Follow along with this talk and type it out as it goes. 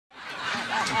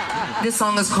This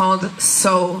song is called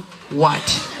So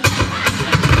What?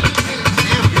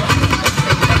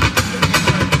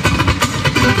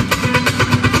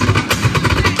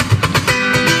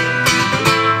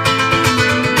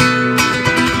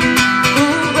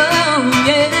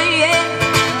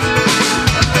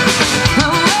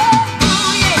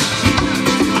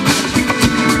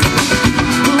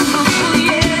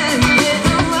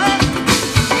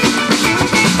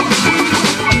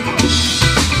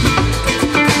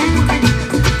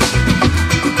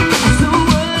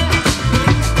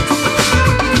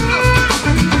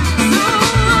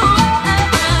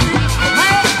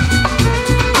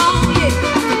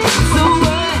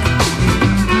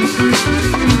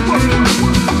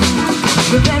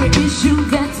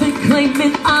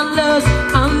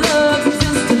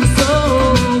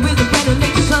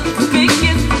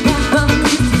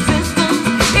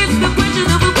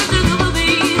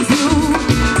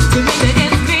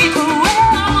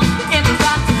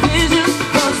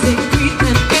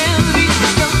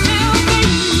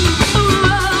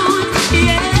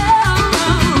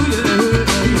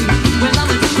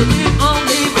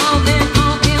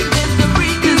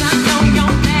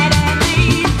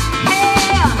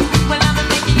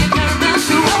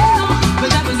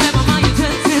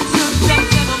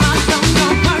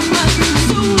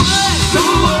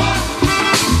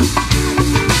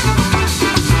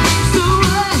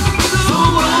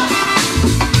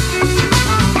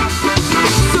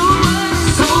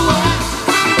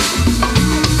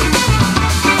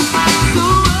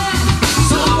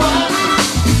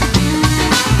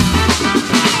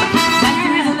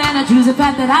 The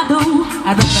fact that I do,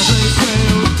 I'd rather break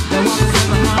through than what is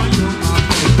ever harm you,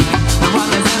 than what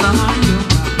is ever harm you.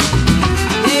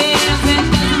 Yeah, that's the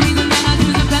reason that I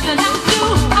do the fact that I do.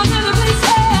 I'd rather play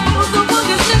sales, the one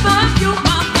that's never harm you,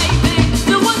 my baby,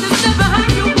 the one that's never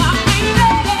harm you, my baby.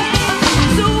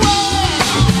 So what?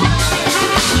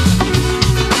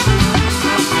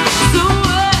 So what? So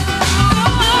what?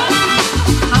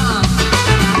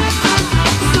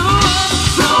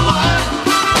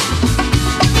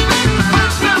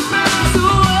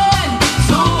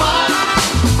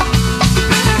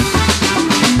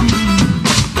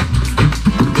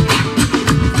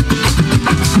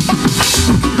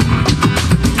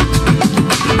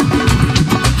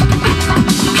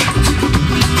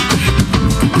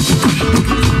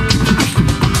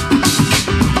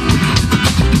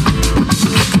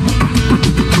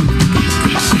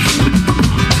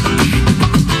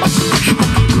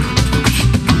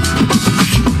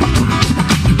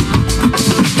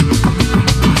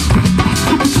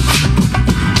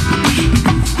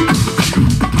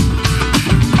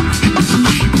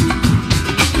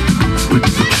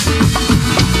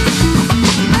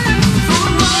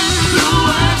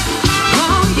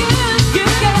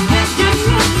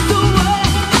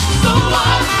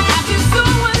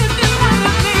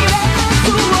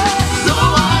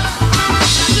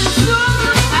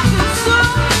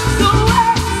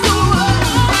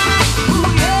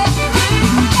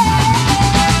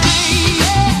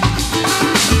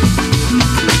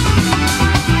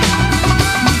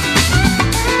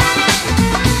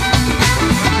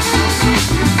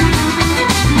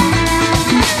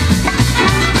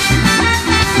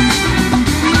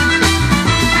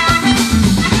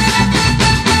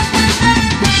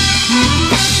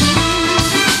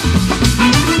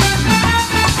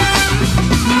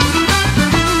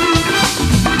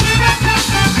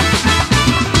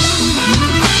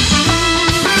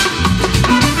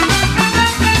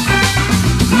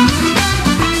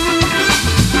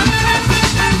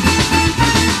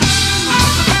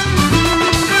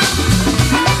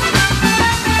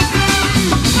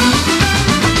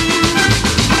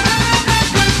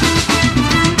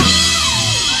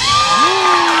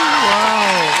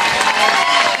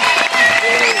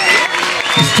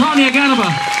 Tonye Aganaba.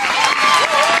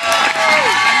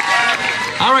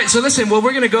 All right, so listen, well,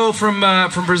 we're going to go from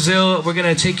Brazil. We're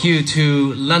going to take you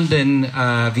to London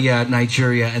via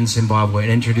Nigeria and Zimbabwe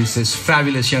and introduce this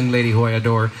fabulous young lady who I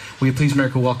adore. Will you please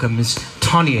make her welcome Miss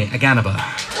Tonye Aganaba.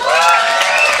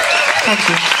 Thank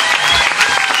you.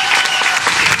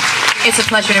 It's a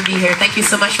pleasure to be here. Thank you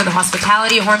so much for the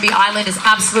hospitality. Hornby Island is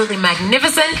absolutely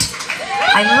magnificent.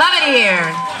 I love it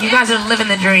here. You guys are living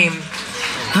the dream.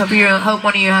 Hope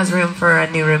one of you has room for a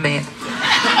new roommate.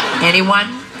 Anyone?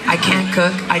 I can't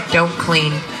cook, I don't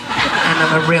clean, and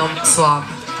I'm a real slob.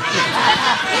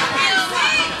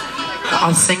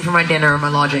 I'll sing for my dinner or my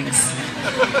lodgings.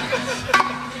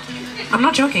 I'm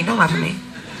not joking, don't laugh at me.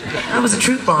 That was a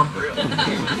truth bomb.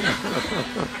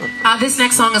 This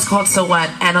next song is called So What,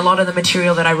 and a lot of the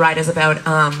material that I write is about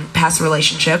past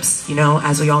relationships, you know,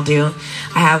 as we all do.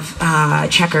 I have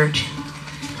checkered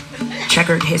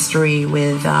history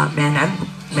with men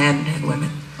and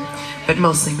women, but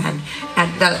mostly men.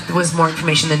 And that was more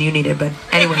information than you needed, but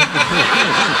anyway,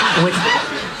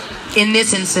 in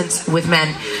this instance, with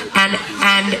men. And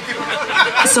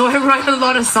so I write a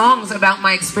lot of songs about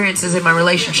my experiences in my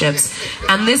relationships.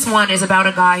 And this one is about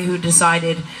a guy who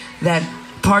decided that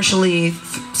partially,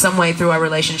 some way through our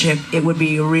relationship, it would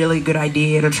be a really good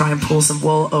idea to try and pull some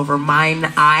wool over mine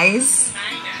eyes.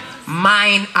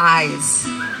 Mine eyes.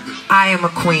 I am a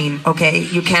queen, okay?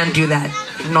 You can't do that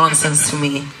nonsense to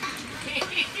me.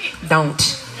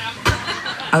 Don't.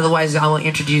 Otherwise, I will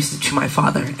introduce you to my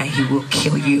father, and he will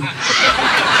kill you.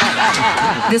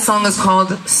 This song is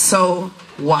called So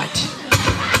What?